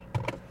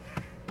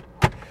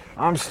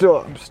I'm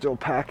still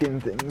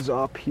packing things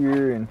up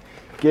here and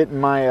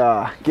getting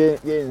my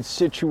getting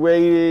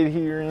situated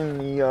here in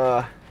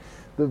the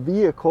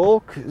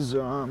vehicle, because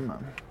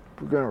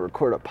we're gonna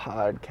record a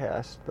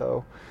podcast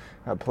though.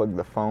 I plugged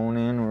the phone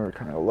in. We're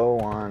kind of low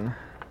on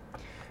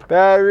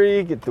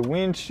battery. Get the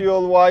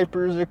windshield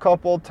wipers a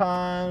couple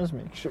times.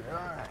 Make sure. All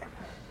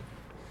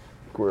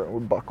right. We're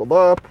buckled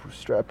up. We're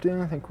strapped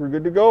in. I think we're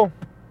good to go.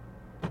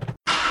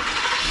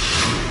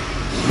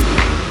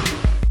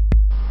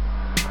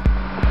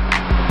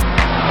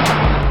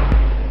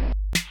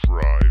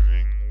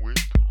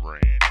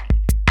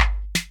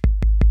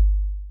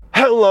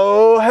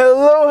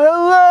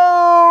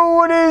 Hello,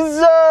 what is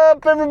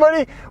up,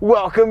 everybody?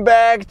 Welcome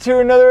back to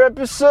another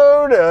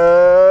episode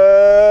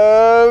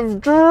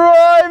of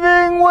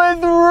Driving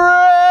with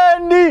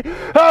Randy.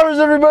 How is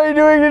everybody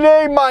doing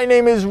today? My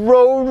name is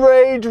Road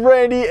Rage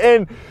Randy,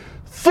 and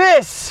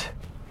this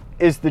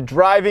is the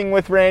Driving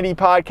with Randy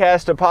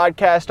podcast, a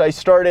podcast I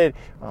started,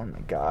 oh my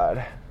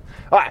God.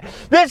 All right,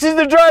 this is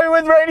the Driving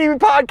with Randy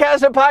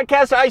podcast, a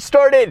podcast I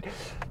started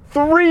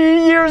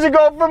 3 years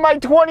ago from my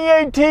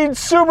 2018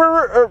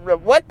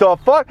 Subaru, what the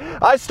fuck?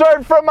 I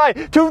started from my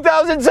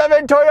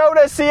 2007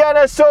 Toyota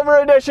Sienna Silver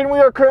Edition. We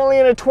are currently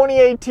in a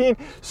 2018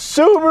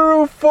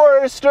 Subaru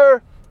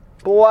Forester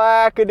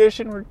Black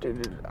Edition.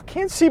 I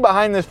can't see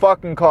behind this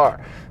fucking car.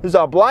 There's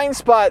a blind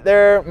spot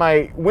there.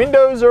 My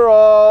windows are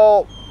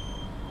all...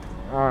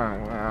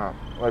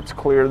 let's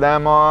clear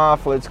them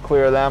off.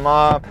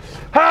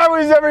 How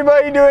is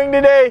everybody doing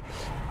today?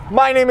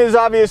 My name is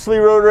obviously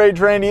Road Rage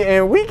Randy,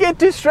 and we get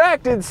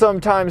distracted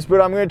sometimes, but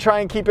I'm going to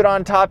try and keep it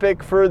on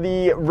topic for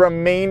the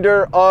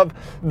remainder of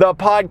the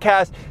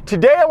podcast.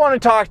 Today I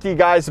want to talk to you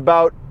guys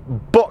about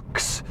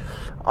books.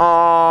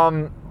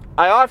 I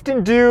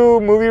often do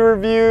movie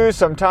reviews,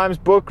 sometimes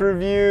book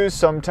reviews,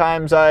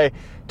 sometimes I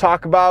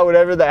talk about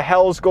whatever the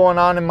hell's going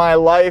on in my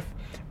life.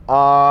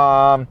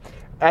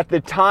 At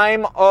the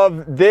time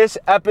of this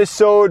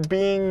episode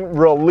being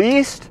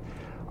released,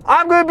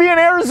 I'm going to be in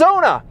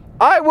Arizona.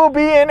 I will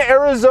be in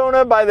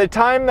Arizona by the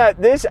time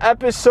that this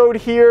episode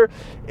here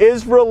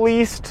is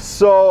released,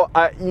 so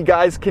you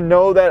guys can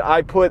know that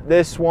I put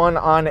this one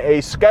on a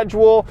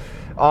schedule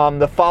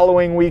the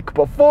following week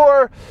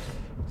before.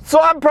 So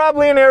I'm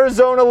probably in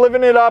Arizona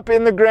living it up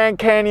in the Grand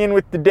Canyon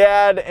with the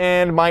dad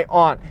and my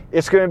aunt.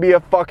 It's going to be a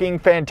fucking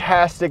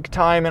fantastic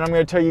time, and I'm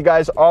going to tell you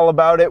guys all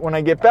about it when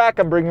I get back.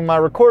 I'm bringing my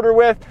recorder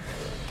with.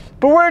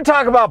 But we're going to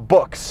talk about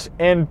books,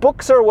 and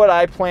books are what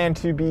I plan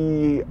to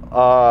be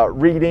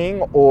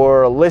reading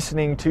or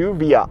listening to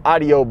via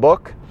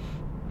audiobook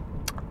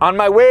on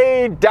my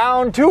way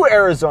down to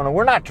Arizona.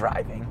 We're not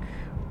driving.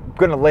 I'm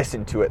going to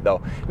listen to it,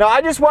 though. Now,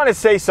 I just want to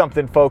say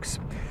something, folks.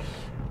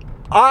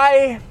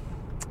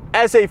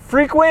 As a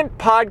frequent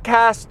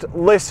podcast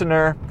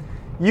listener,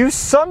 you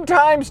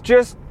sometimes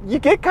you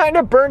get kind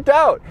of burnt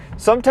out.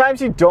 Sometimes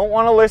you don't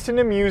want to listen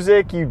to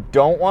music. You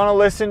don't want to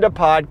listen to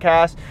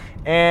podcasts.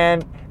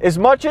 And as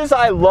much as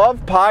I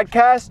love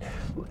podcasts,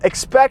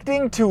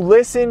 expecting to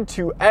listen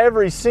to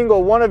every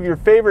single one of your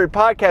favorite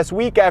podcasts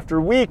week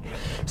after week,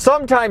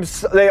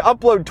 sometimes they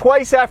upload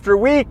twice after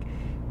week,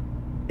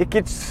 it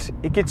gets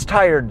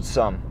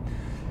tiresome.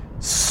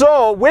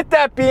 So with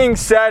that being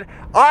said,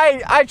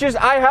 I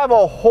have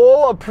a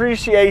whole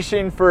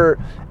appreciation for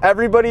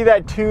everybody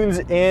that tunes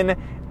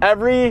in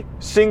every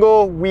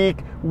single week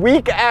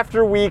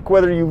after week,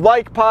 whether you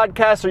like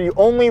podcasts or you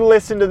only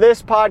listen to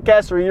this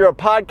podcast or you're a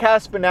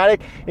podcast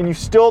fanatic and you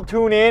still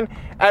tune in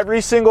every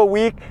single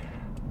week.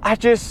 I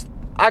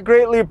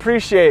greatly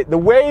appreciate it. The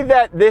way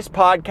that this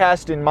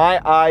podcast in my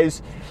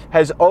eyes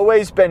has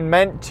always been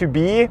meant to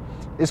be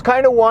is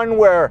kind of one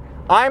where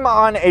I'm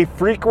on a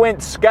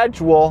frequent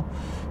schedule,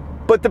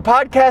 but the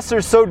podcasts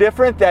are so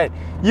different that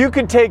you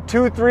could take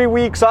 2-3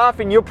 weeks off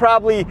and you'll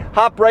probably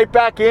hop right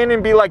back in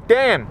and be like,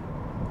 damn,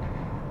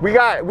 we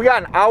got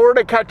an hour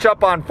to catch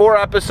up on 4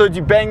 episodes.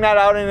 You bang that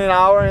out in an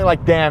hour and you're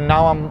like, damn,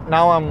 now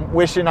I'm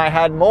wishing I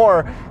had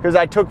more because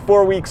I took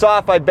 4 weeks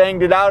off. I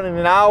banged it out in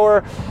an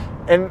hour.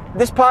 And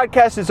this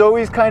podcast has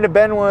always kind of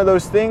been one of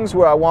those things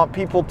where I want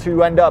people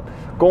to end up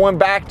going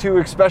back to,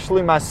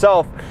 especially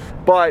myself.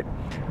 But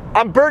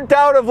I'm burnt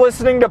out of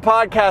listening to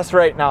podcasts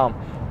right now.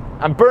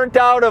 I'm burnt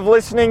out of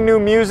listening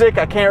new music.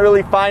 I can't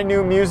really find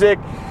new music.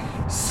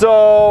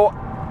 So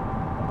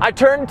I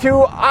turned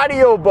to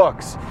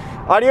audiobooks.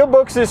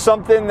 Audiobooks is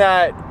something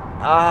that,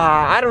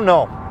 I don't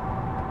know.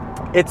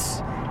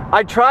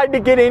 I tried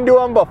to get into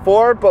them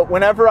before, but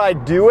whenever I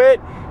do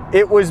it,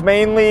 it was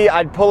mainly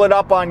I'd pull it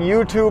up on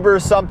YouTube or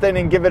something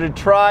and give it a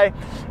try.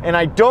 And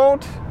I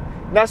don't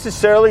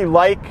necessarily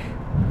like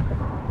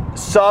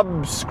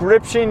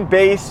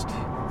subscription-based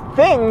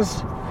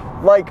things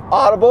like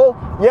Audible.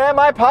 Yeah,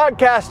 my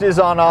podcast is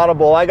on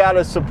Audible. I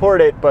gotta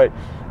support it, but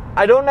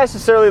I don't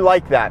necessarily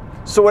like that.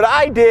 So what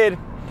I did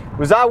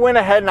was I went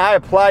ahead and I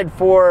applied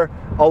for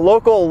a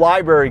local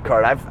library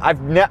card.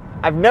 I've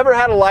never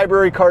had a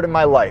library card in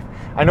my life.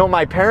 I know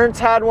my parents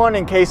had one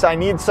in case I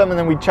need some, and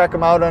then we'd check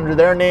them out under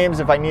their names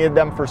if I needed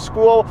them for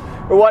school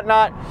or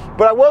whatnot.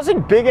 But I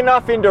wasn't big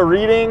enough into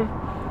reading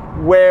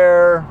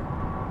where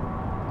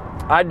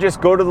I'd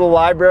just go to the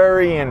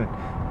library and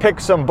pick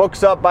some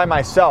books up by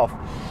myself.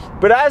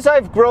 But as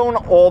I've grown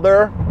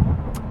older,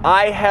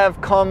 I have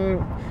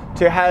come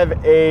to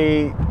have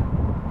a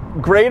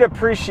great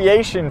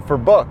appreciation for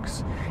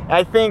books.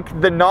 I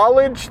think the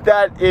knowledge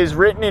that is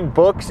written in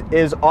books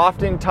is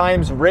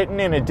oftentimes written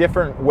in a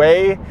different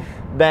way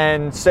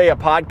than, say, a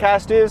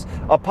podcast is.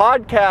 A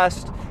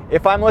podcast,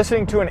 if I'm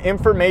listening to an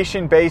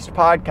information-based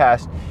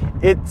podcast,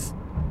 it's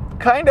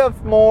kind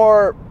of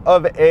more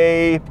of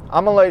a,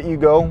 I'm gonna let you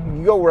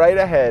go right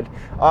ahead.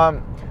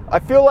 I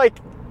feel like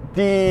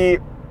the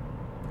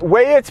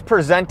way it's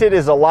presented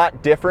is a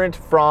lot different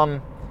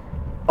from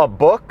a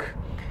book,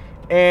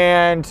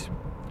 and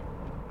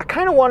I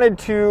kind of wanted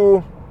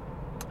to,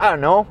 I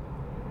don't know,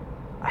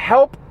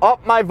 help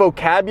up my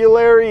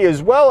vocabulary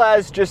as well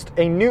as just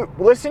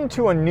listen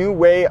to a new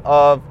way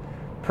of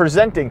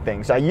presenting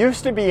things. I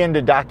used to be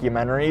into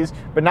documentaries,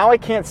 but now I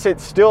can't sit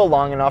still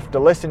long enough to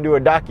listen to a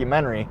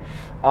documentary.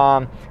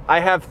 I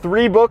have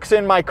 3 books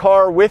in my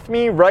car with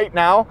me right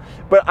now,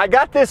 but I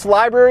got this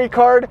library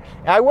card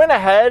and I went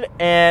ahead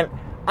and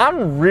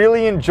I'm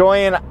really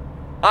enjoying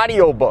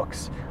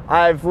audiobooks.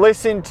 I've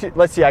listened to,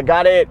 let's see, I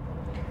got it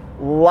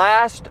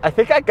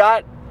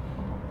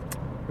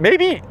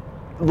maybe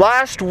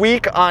last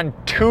week on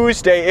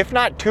Tuesday, if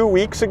not 2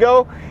 weeks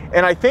ago,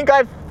 and I think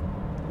I've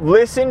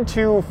listened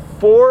to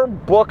 4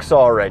 books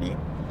already.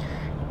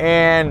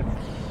 And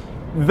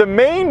the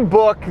main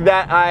book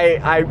that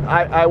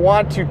I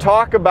want to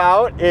talk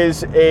about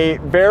is a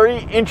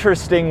very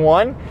interesting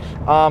one.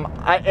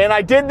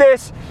 I did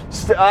this,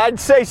 I'd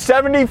say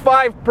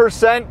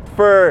 75%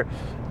 for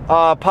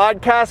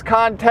podcast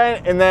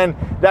content, and then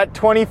that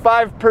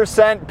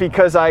 25%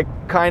 because I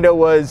kind of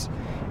was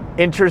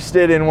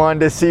interested and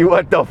wanted to see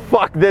what the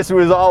fuck this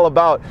was all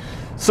about.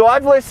 So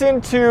I've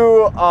listened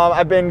to,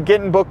 I've been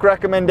getting book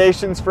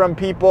recommendations from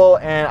people,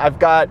 and I've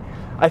got,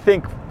 I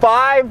think,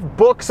 5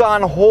 books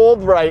on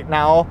hold right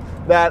now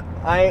that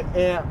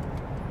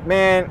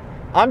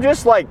I'm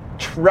just like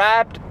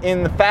trapped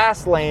in the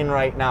fast lane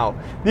right now.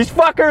 These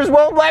fuckers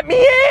won't let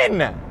me in!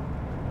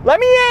 Let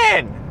me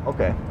in!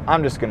 Okay,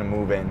 I'm just gonna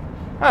move in.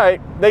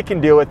 Alright, they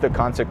can deal with the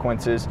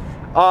consequences.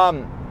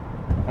 I'm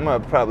gonna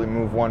probably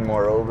move one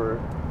more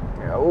over.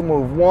 Yeah, we'll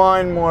move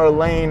one more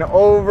lane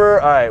over.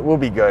 All right, we'll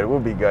be good.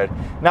 We'll be good.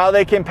 Now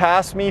they can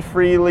pass me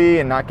freely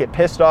and not get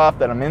pissed off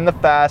that I'm in the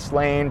fast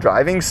lane,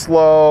 driving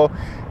slow.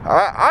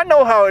 I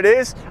know how it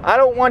is. I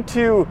don't want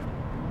to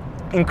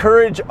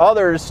encourage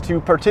others to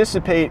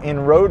participate in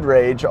road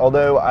rage,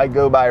 although I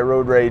go by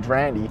Road Rage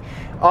Randy.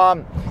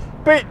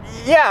 But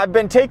yeah, I've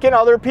been taking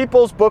other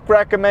people's book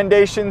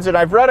recommendations, and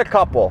I've read a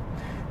couple.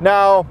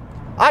 Now,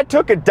 I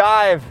took a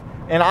dive,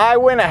 and I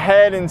went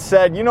ahead and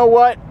said, you know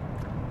what?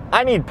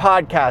 I need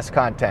podcast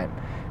content.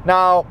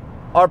 Now,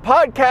 our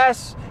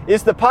podcast,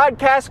 is the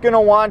podcast going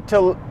to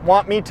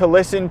want me to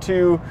listen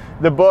to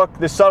the book,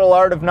 The Subtle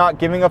Art of Not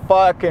Giving a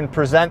Fuck, and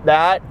present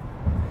that?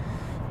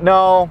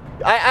 No,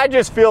 I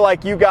just feel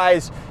like you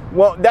guys,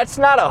 well, that's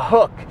not a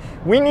hook.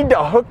 We need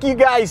to hook you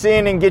guys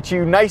in and get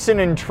you nice and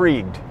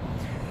intrigued.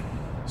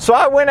 So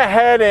I went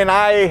ahead and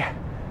I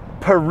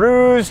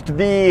perused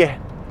the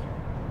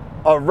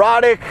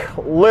erotic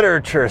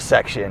literature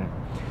section.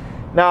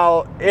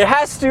 Now, it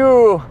has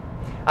to,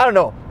 I don't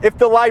know, if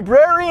the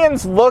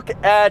librarians look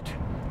at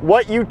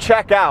what you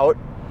check out,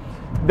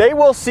 they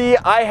will see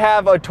I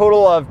have a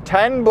total of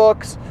 10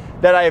 books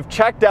that I have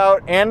checked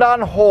out and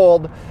on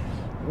hold.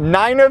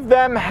 9 of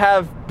them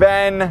have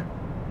been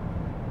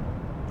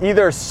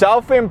either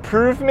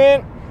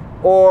self-improvement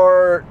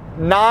or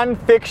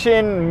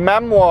nonfiction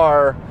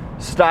memoir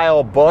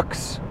style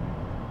books.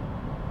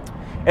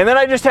 And then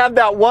I just have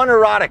that one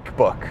erotic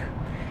book.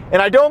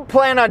 And I don't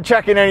plan on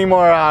checking any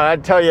more out, I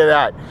tell you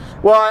that.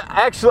 Well,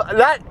 actually,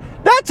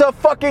 that's a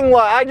fucking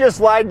lie. I just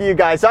lied to you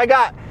guys.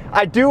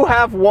 I do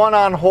have one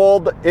on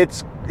hold.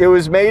 It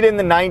was made in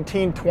the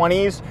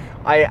 1920s.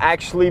 I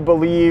actually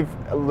believe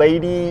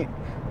Lady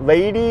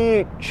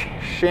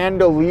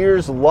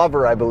Chandelier's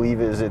Lover, I believe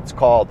it's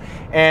called.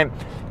 And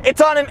it's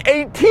on an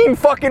 18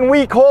 fucking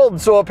week hold,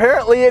 so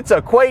apparently it's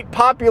a quite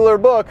popular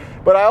book.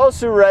 But I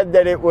also read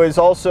that it was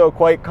also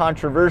quite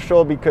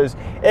controversial because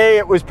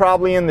it was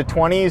probably in the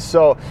 20s,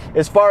 so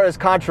as far as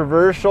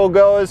controversial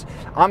goes,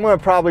 I'm gonna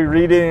probably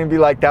read it and be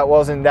like, that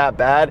wasn't that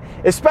bad.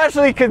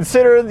 Especially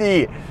consider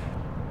the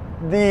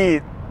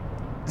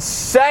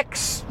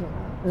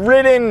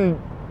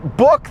sex-ridden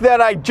book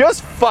that I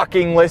just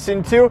fucking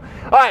listened to.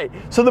 Alright,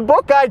 so the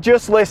book I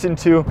just listened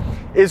to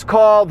is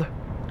called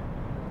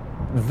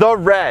The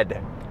Red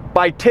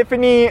by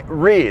Tiffany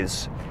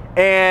Rees.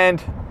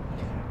 And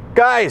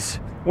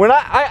guys, when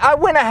I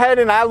went ahead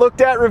and I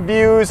looked at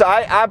reviews,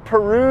 I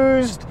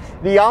perused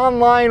the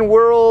online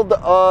world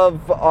of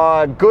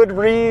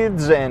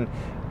Goodreads and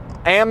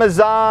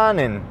Amazon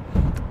and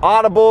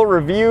Audible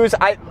reviews.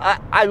 I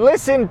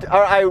listened,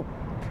 or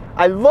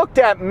I looked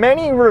at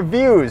many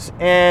reviews,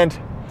 and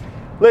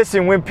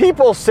listen, when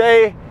people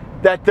say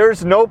that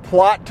there's no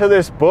plot to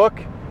this book,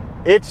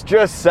 it's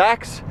just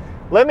sex,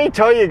 let me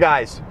tell you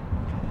guys,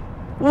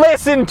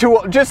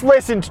 just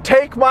listen,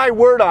 take my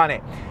word on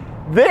it.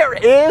 There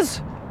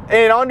is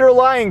an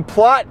underlying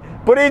plot,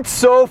 but it's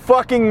so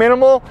fucking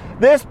minimal.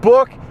 This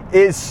book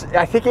is,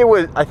 I think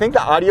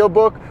the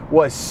audiobook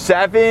was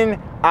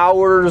 7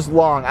 hours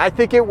long. I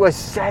think it was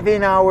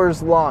 7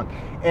 hours long.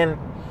 And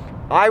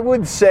I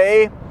would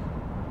say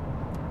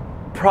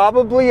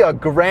probably a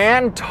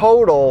grand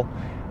total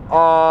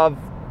of,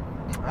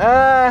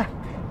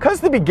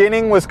 because the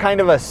beginning was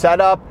kind of a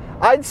setup,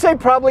 I'd say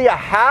probably a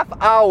half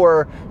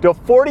hour to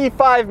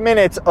 45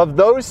 minutes of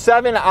those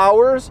 7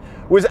 hours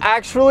was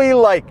actually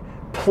like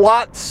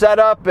plot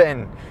setup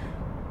and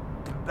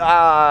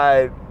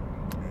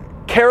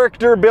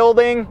character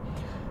building.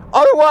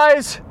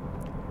 Otherwise,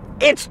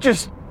 it's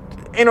just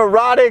an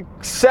erotic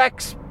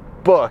sex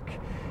book.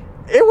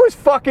 It was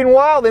fucking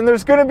wild, and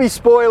there's gonna be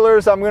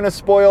spoilers. I'm gonna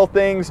spoil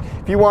things.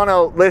 If you want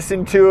to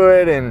listen to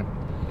it and,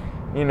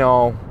 you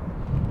know,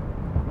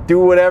 do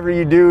whatever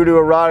you do to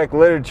erotic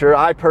literature.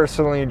 I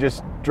personally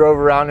just drove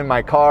around in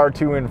my car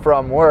to and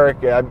from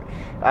work.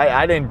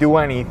 I didn't do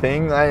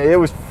anything. It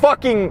was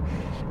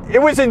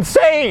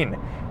insane.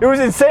 It was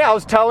insane. I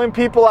was telling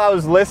people I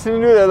was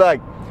listening to it. They're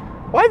like,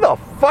 why the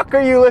fuck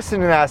are you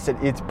listening to that? I said,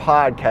 it's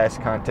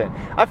podcast content.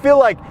 I feel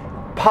like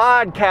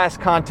podcast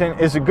content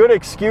is a good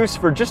excuse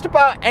for just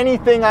about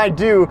anything I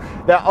do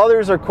that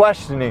others are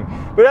questioning.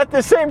 But at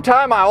the same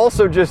time, I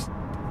also just,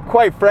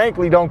 quite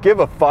frankly, don't give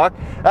a fuck.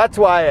 That's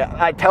why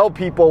I tell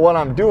people what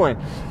I'm doing.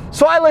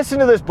 So I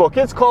listened to this book.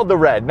 It's called The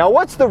Red. Now,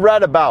 what's The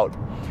Red about?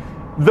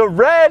 The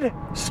Red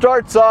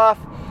starts off,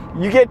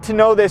 you get to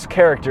know this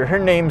character. Her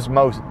name's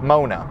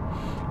Mona.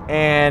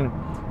 And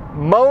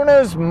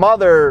Mona's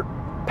mother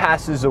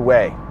passes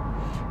away.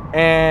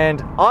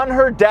 And on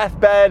her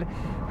deathbed,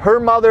 her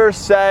mother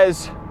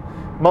says,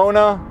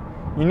 Mona,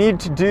 you need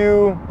to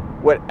do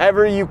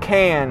whatever you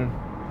can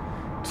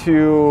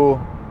to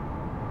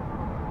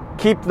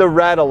keep the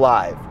Red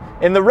alive.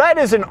 And the Red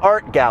is an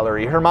art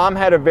gallery. Her mom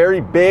had a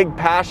very big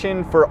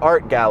passion for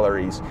art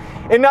galleries.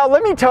 And now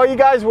let me tell you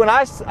guys, when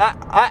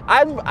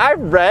I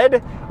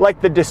read like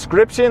the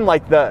description,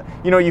 like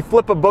you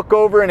flip a book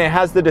over and it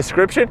has the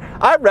description.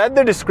 I read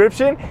the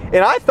description and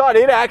I thought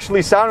it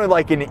actually sounded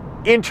like an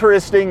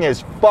interesting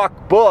as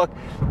fuck book.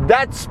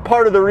 That's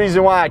part of the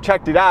reason why I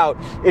checked it out.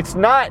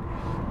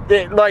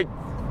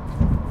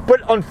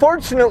 But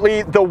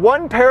unfortunately, the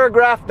one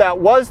paragraph that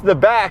was the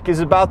back is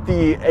about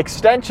the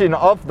extension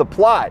of the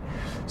plot.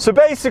 So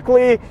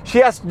basically, she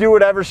has to do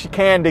whatever she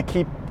can to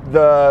keep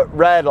the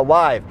Red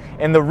alive.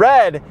 And the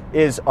Red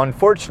is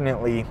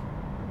unfortunately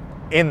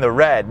in the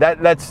red.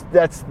 That's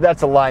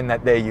a line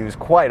that they use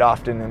quite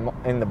often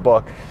in the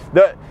book.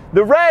 The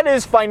Red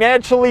is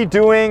financially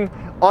doing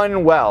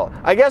unwell.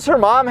 I guess her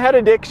mom had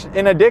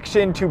an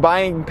addiction to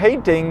buying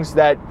paintings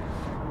that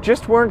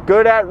just weren't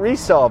good at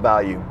resale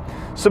value.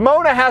 So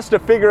Mona has to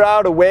figure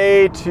out a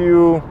way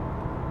to,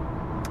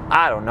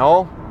 I don't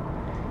know,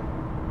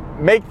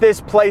 make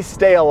this place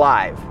stay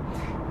alive.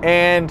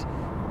 And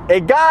a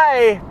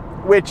guy,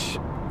 which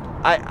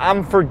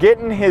I'm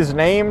forgetting his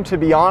name, to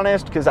be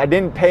honest, because I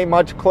didn't pay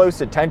much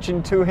close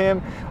attention to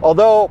him,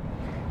 although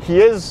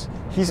he's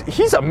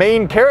a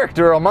main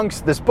character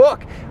amongst this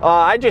book.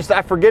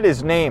 I forget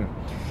his name.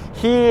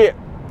 He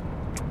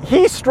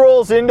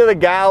strolls into the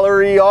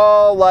gallery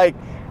all like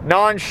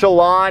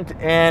nonchalant,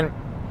 and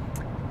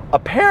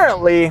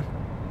apparently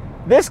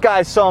this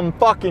guy's some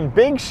fucking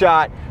big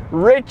shot,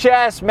 rich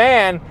ass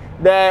man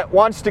that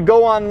wants to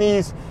go on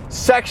these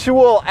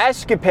sexual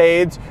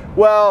escapades.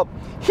 Well,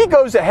 he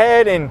goes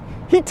ahead and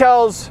he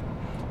tells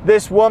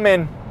this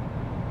woman,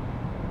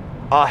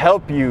 I'll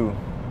help you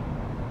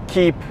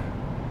keep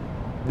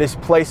this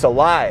place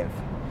alive.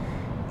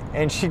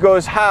 And she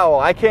goes, how?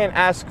 I can't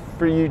ask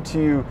for you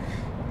to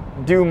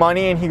do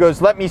money. And he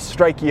goes, let me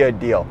strike you a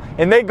deal.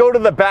 And they go to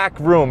the back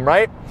room,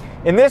 right?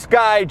 And this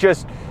guy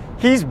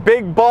he's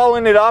big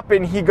balling it up,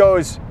 and he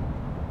goes,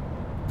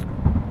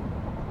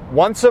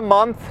 once a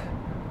month,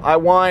 I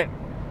want,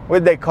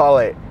 what'd they call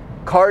it?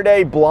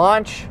 Carte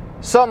blanche?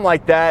 Something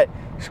like that.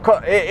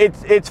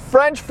 It's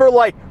French for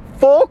like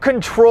full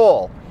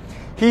control.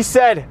 He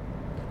said,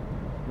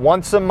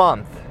 once a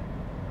month,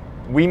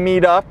 we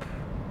meet up,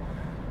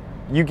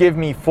 you give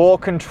me full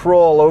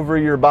control over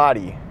your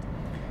body.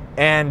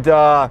 And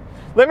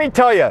let me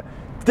tell you,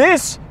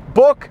 this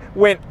book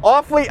went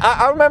awfully,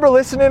 I remember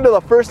listening to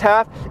the first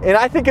half, and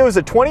I think it was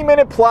a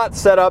 20-minute plot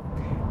setup,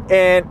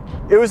 and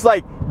it was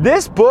like,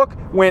 this book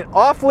went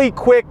awfully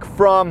quick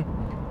from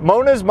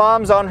Mona's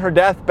mom's on her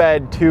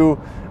deathbed to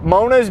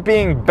Mona's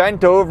being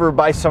bent over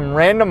by some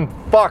random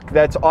fuck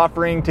that's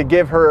offering to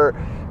give her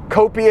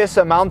copious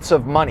amounts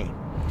of money.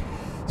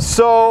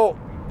 So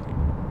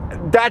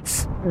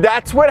that's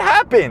what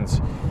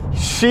happens.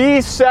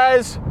 She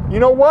says, you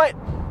know what?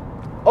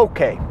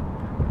 Okay,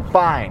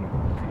 fine.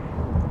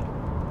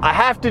 I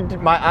have to,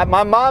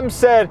 my mom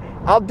said,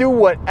 I'll do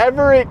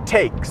whatever it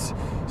takes.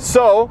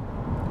 So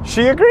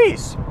she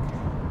agrees.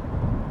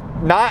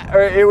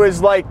 It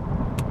was like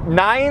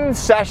 9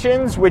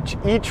 sessions, which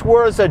each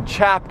was a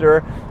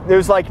chapter.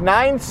 There's like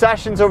 9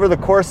 sessions over the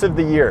course of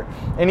the year.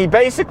 And he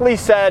basically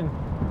said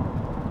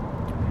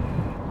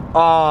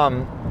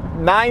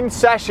 9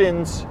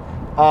 sessions,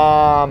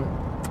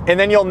 and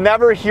then you'll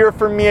never hear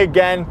from me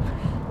again.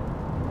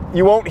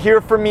 You won't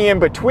hear from me in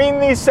between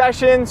these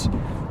sessions,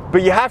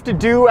 but you have to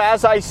do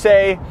as I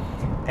say.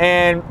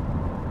 And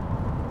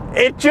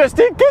it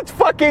gets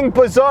fucking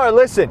bizarre.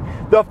 Listen,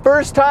 the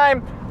first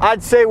time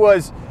I'd say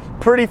was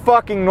pretty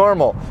fucking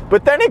normal,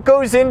 but then it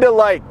goes into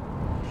like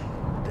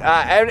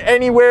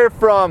anywhere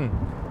from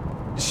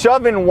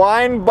shoving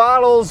wine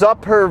bottles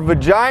up her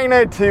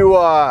vagina to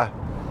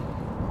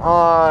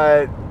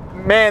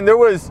man, there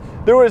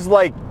was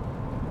like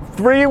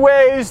 3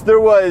 ways.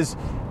 There was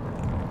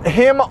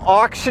him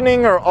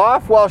auctioning her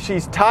off while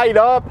she's tied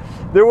up.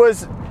 There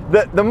was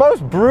the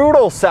most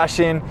brutal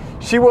session.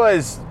 She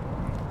was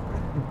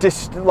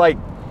just like,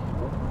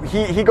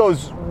 he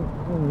goes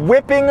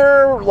whipping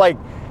her, like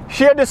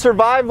she had to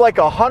survive like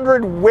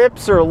 100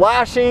 whips or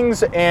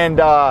lashings, and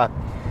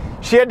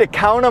she had to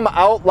count them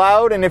out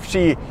loud, and if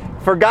she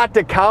forgot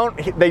to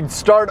count, they'd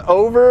start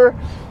over.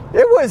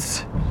 It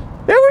was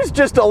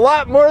just a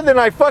lot more than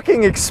I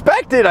fucking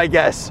expected, I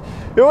guess.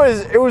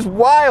 It was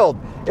wild.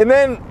 And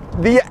then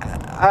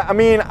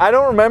I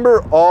don't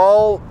remember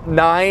all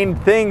 9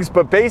 things,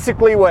 but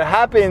basically what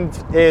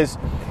happened is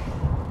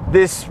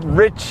this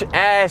rich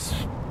ass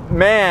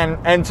man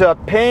ends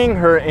up paying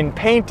her in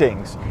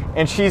paintings,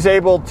 and she's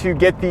able to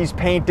get these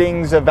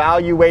paintings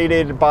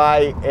evaluated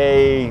by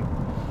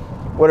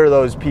what are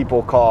those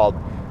people called?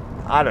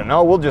 I don't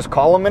know, we'll just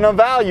call him an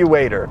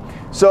evaluator.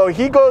 So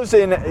he goes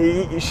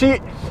in, she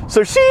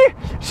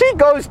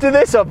goes to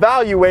this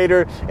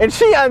evaluator, and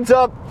she ends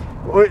up,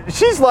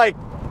 she's like,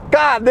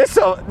 God, this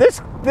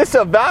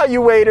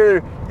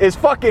evaluator is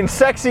fucking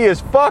sexy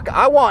as fuck.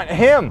 I want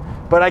him,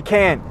 but I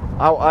can't.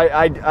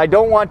 I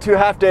don't want to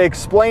have to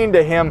explain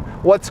to him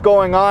what's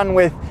going on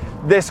with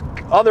this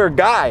other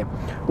guy.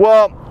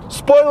 Well,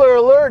 spoiler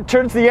alert,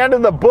 towards the end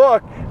of the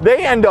book,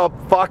 they end up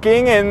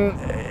fucking, and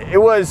it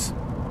was,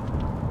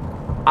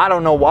 I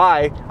don't know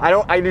why.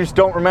 I just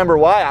don't remember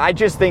why. I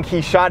just think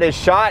he shot his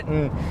shot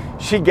and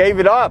she gave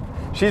it up.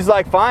 She's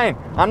like, fine,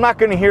 I'm not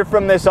going to hear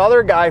from this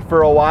other guy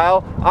for a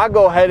while. I'll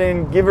go ahead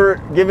and give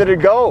it a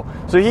go.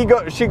 So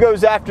she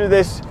goes after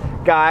this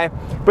guy,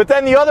 but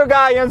then the other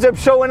guy ends up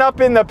showing up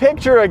in the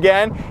picture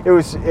again.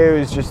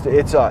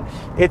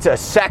 It's a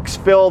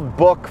sex-filled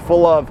book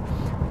full of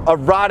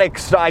erotic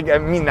stuff. I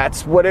mean,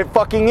 that's what it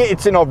fucking is.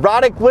 It's an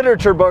erotic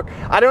literature book.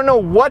 I don't know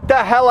what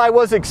the hell I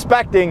was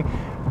expecting,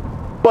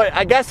 but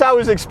I guess I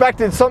was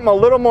expecting something a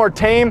little more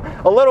tame,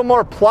 a little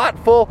more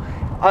plotful.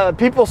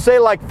 People say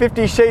like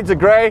 50 Shades of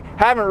Grey.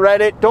 Haven't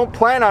read it, don't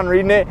plan on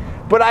reading it,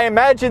 but I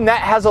imagine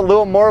that has a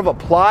little more of a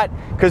plot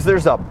because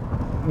there's a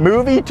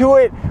movie to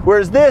it,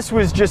 whereas this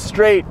was just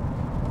straight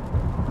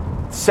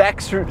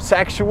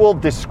sexual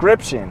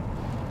description.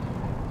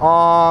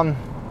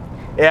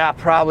 Yeah,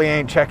 probably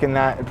ain't checking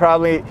that.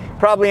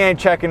 Probably ain't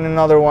checking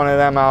another one of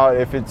them out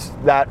if it's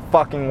that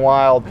fucking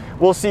wild.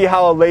 We'll see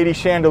how a Lady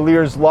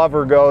Chandelier's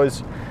Lover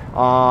goes.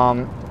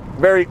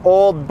 Very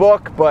old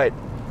book, but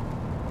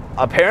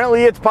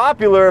apparently it's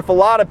popular if a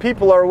lot of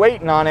people are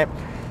waiting on it.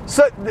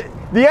 So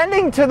the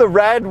ending to The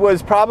Red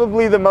was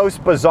probably the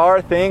most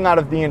bizarre thing out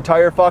of the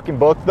entire fucking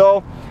book,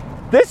 though.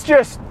 This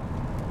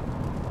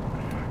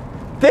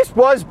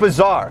was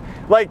bizarre.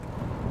 Like,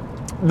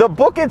 the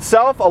book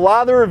itself, a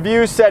lot of the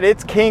reviews said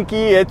it's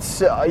kinky, it's,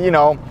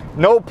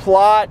 no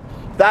plot.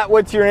 If that's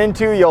what you're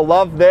into, you'll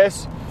love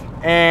this.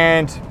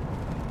 And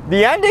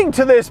the ending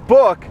to this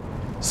book,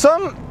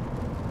 some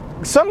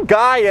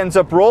guy ends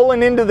up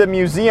rolling into the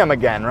museum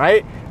again,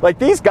 right? Like,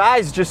 these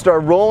guys just are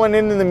rolling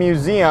into the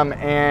museum,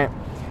 and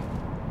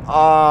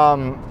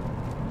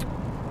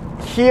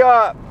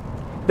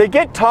they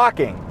get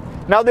talking.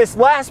 Now, this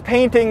last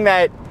painting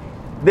that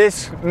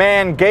this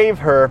man gave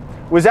her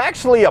was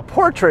actually a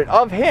portrait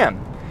of him.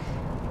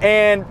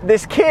 And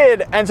this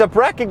kid ends up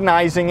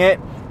recognizing it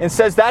and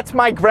says, that's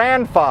my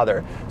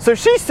grandfather. So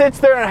she sits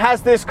there and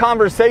has this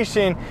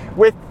conversation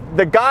with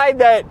the guy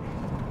that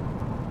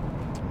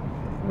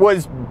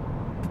was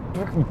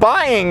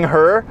buying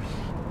her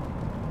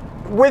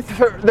with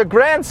the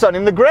grandson,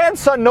 and the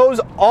grandson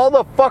knows all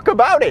the fuck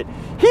about it.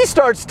 He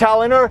starts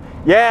telling her,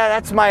 yeah,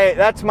 that's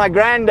my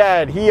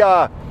granddad. He's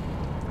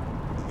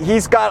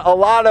got a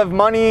lot of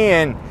money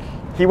and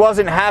he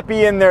wasn't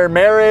happy in their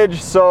marriage,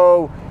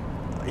 so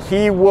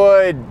he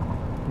would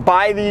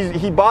buy these.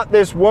 He bought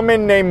this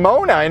woman named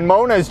Mona, and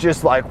Mona's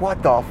just like,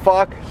 what the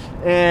fuck?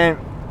 And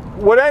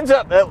what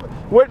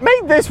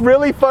made this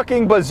really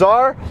fucking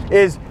bizarre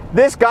is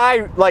this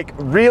guy like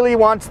really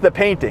wants the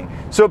painting.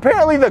 So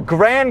apparently the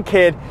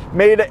grandkid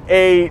made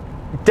a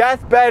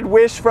deathbed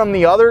wish from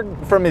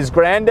his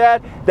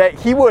granddad that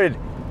he would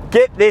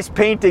get this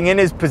painting in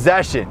his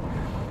possession.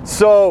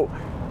 So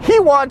he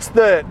wants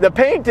the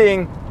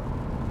painting,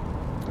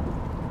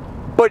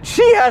 but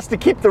she has to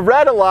keep the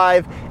red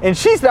alive, and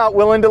she's not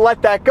willing to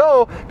let that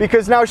go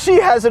because now she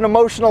has an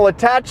emotional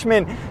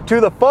attachment to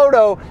the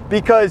photo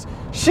because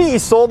She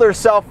sold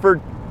herself for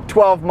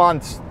 12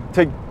 months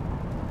to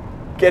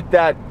get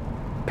that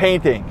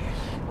painting.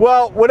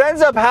 Well, what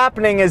ends up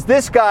happening is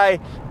this guy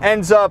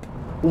ends up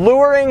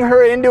luring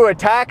her into a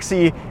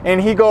taxi,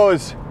 and he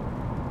goes,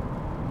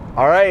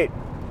 all right,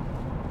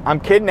 I'm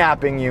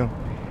kidnapping you.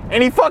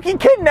 And he fucking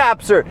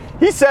kidnaps her.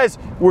 He says,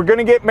 we're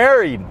gonna get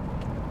married.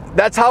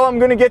 That's how I'm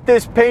gonna get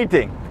this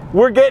painting.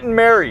 We're getting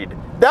married.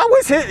 That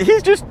was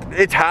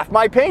it's half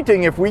my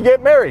painting if we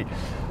get married.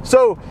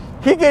 So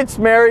he gets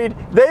married,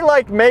 they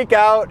like make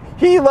out,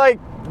 he like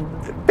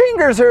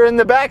fingers her in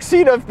the back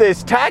seat of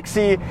this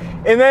taxi,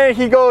 and then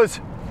he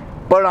goes,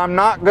 but I'm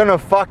not gonna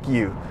fuck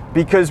you,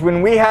 because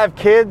when we have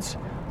kids,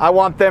 I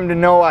want them to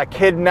know I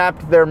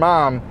kidnapped their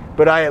mom,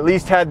 but I at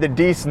least had the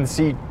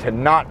decency to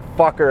not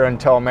fuck her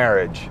until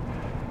marriage.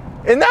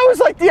 And that was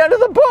like the end of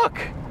the book.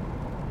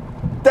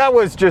 That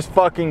was just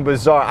fucking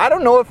bizarre. I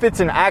don't know if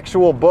it's an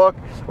actual book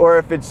or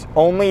if it's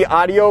only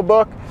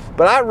audiobook,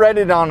 but I read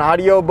it on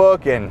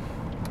audiobook, and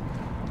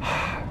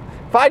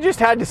if I just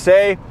had to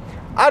say,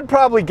 I'd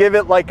probably give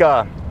it like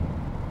a,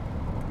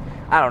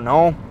 I don't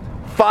know,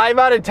 5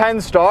 out of 10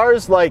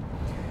 stars. Like,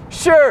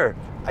 sure,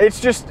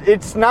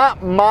 it's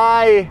not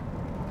my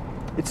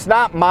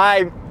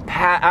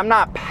I'm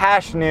not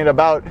passionate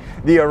about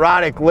the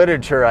erotic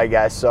literature, I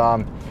guess.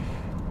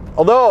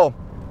 Although,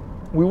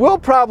 we will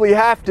probably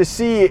have to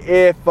see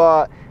if,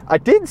 I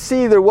did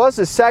see there was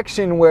a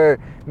section where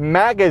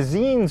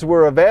magazines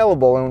were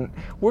available, and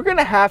we're going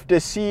to have to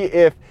see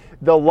if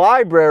the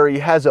library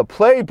has a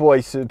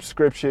Playboy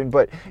subscription,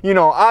 but, you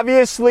know,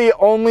 obviously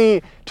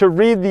only to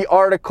read the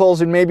articles,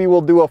 and maybe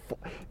we'll do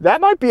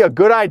that might be a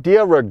good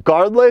idea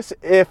regardless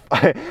if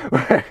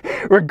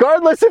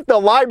the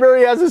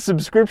library has a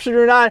subscription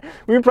or not.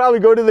 We can probably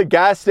go to the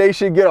gas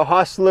station, get a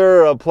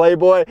Hustler or a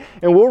Playboy,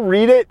 and we'll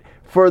read it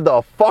for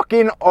the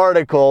fucking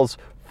articles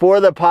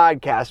for the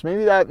podcast.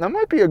 Maybe that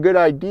might be a good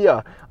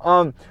idea.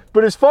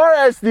 But as far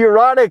as the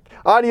erotic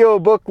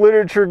audiobook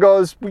literature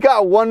goes, we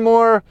got one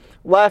more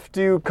left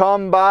to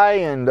come by,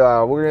 and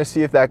we're gonna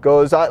see if that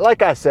goes.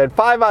 Like I said,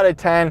 5 out of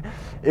 10.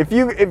 If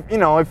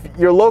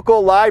your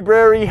local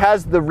library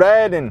has the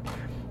Red and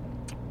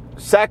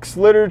sex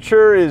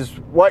literature is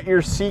what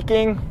you're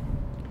seeking,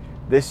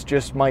 this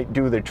just might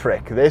do the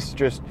trick. This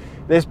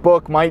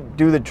book might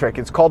do the trick.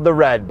 It's called The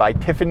Red by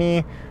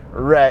Tiffany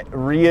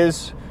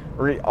Reis.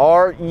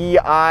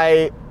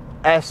 R-E-I-S-Z,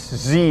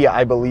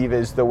 I believe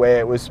is the way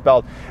it was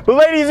spelled. But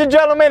ladies and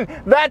gentlemen,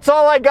 that's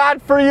all I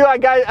got for you.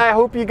 I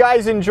hope you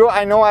guys enjoy.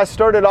 I know I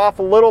started off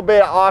a little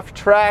bit off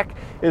track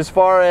as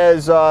far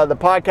as the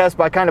podcast,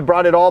 but I kind of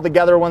brought it all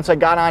together once I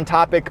got on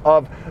topic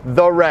of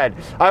The Red.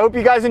 I hope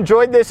you guys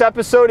enjoyed this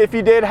episode. If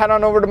you did, head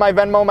on over to my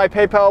Venmo. My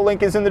PayPal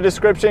link is in the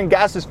description.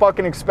 Gas is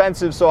fucking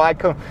expensive, so I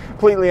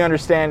completely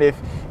understand if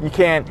you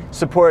can't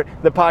support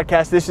the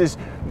podcast. This is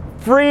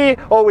free,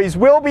 always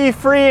will be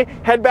free.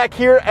 Head back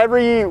here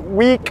every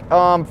week,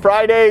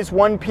 Fridays,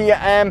 1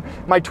 p.m.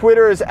 My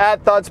Twitter is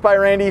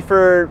 @ThoughtsByRandy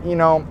for,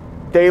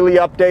 daily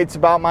updates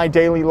about my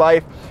daily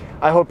life.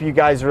 I hope you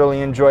guys really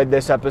enjoyed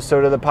this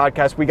episode of the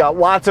podcast. We got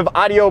lots of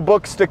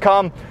audiobooks to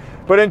come.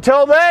 But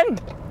until then,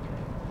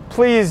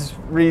 please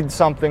read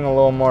something a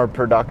little more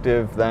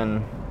productive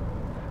than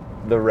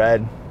The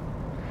Red.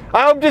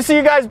 I hope to see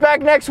you guys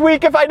back next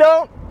week. If I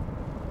don't,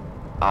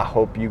 I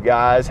hope you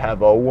guys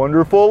have a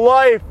wonderful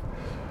life.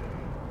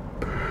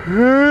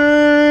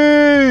 Peace.